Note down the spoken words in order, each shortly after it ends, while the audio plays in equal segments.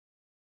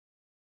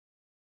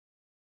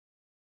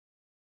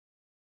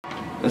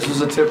This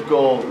was a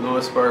typical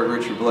Louisburg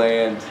Richard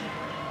Bland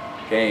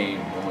game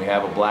when we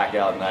have a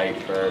blackout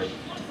night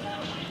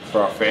for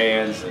our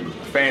fans, and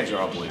the fans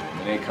are unbelievable. I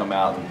mean, they come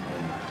out in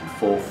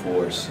full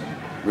force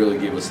and really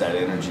give us that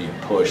energy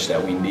and push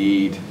that we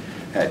need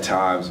at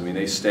times. I mean,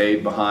 they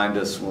stayed behind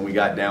us when we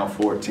got down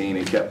 14.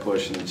 They kept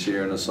pushing and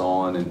cheering us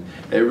on, and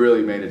it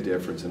really made a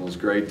difference. And it was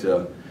great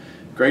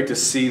to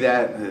see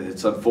that.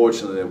 It's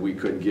unfortunate that we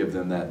couldn't give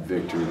them that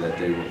victory that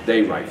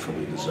they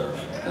rightfully deserve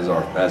as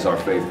our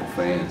faithful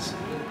fans.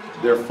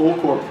 Their full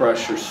court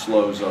pressure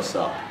slows us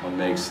up on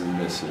makes and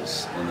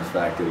misses, and the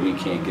fact that we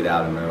can't get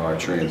out into our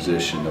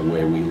transition the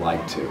way we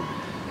like to.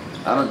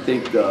 I don't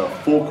think the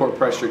full court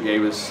pressure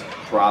gave us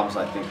problems.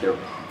 I think their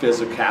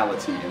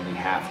physicality in the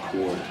half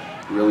court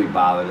really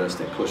bothered us.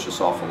 They pushed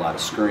us off a lot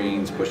of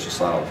screens, pushed us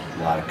off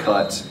a lot of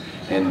cuts,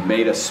 and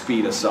made us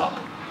speed us up.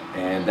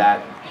 And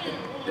that,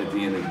 at the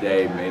end of the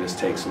day, made us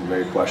take some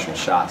very questionable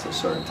shots at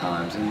certain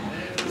times. And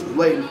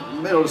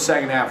middle of the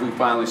second half, we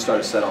finally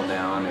started settling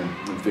down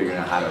and figuring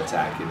out how to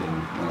attack it.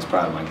 And I was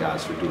proud of my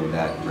guys for doing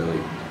that, and really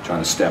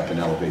trying to step and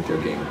elevate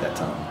their game at that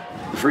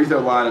time. The free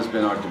throw line has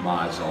been our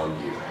demise all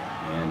year.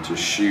 And to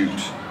shoot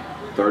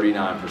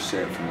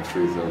 39% from the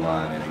free throw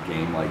line in a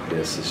game like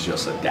this is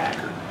just a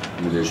dagger.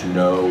 I mean, there's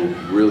no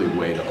really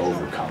way to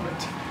overcome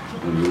it.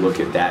 When you look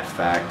at that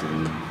fact,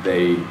 and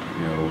they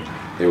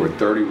were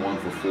 31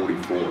 for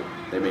 44.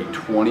 They made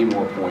 20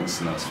 more points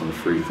than us from the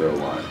free throw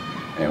line,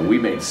 and we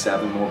made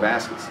 7 more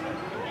baskets than them.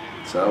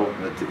 So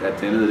at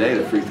the end of the day,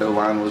 the free throw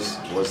line was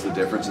the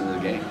difference in the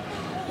game.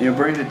 You know,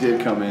 Brandon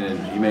did come in and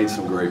he made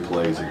some great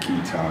plays at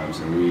key times,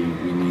 and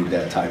we need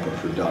that type of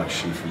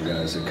production from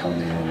guys that come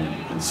in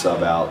and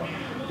sub out,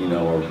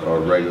 our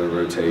regular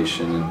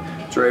rotation.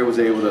 And Dre was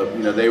able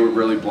to, they were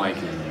really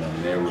blanketing him. I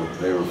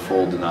mean, they were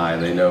full deny.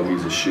 They know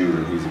he's a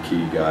shooter, he's a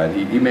key guy.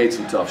 He made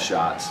some tough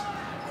shots.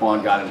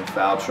 Quan got into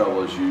foul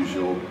trouble as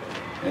usual,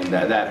 and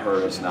that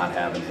hurt us not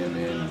having him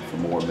in for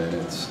more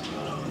minutes.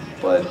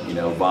 But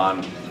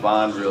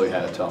Vaughn really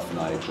had a tough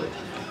night. But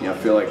I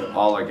feel like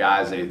all our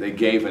guys, they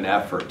gave an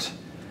effort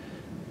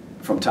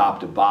from top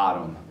to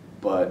bottom,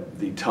 but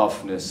the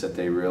toughness that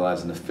they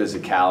realized and the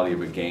physicality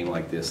of a game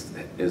like this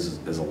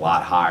is a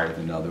lot higher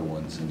than other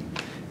ones, and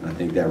I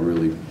think that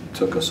really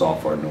took us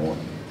off our norm.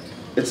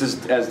 It's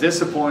as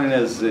disappointing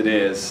as it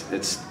is,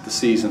 the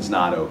season's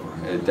not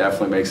over. It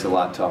definitely makes it a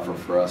lot tougher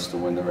for us to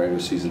win the regular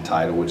season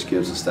title, which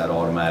gives us that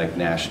automatic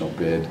national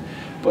bid.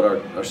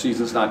 But our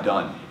season's not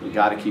done. We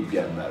got to keep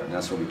getting better, and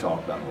that's what we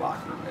talk about in the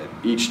locker room.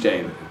 Each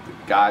day, the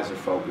guys are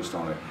focused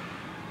on it.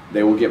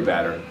 They will get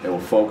better. They will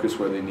focus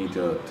where they need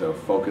to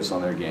focus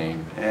on their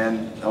game,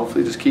 and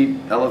hopefully just keep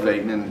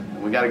elevating.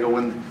 And we got to go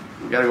win.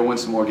 We got to go win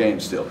some more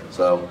games still.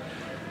 So,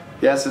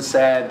 yes, it's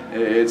sad.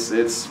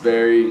 It's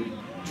very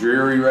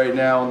dreary right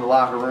now in the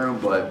locker room,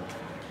 but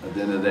at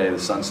the end of the day, the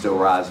sun's still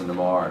rising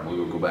tomorrow, and we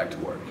will go back to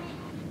work.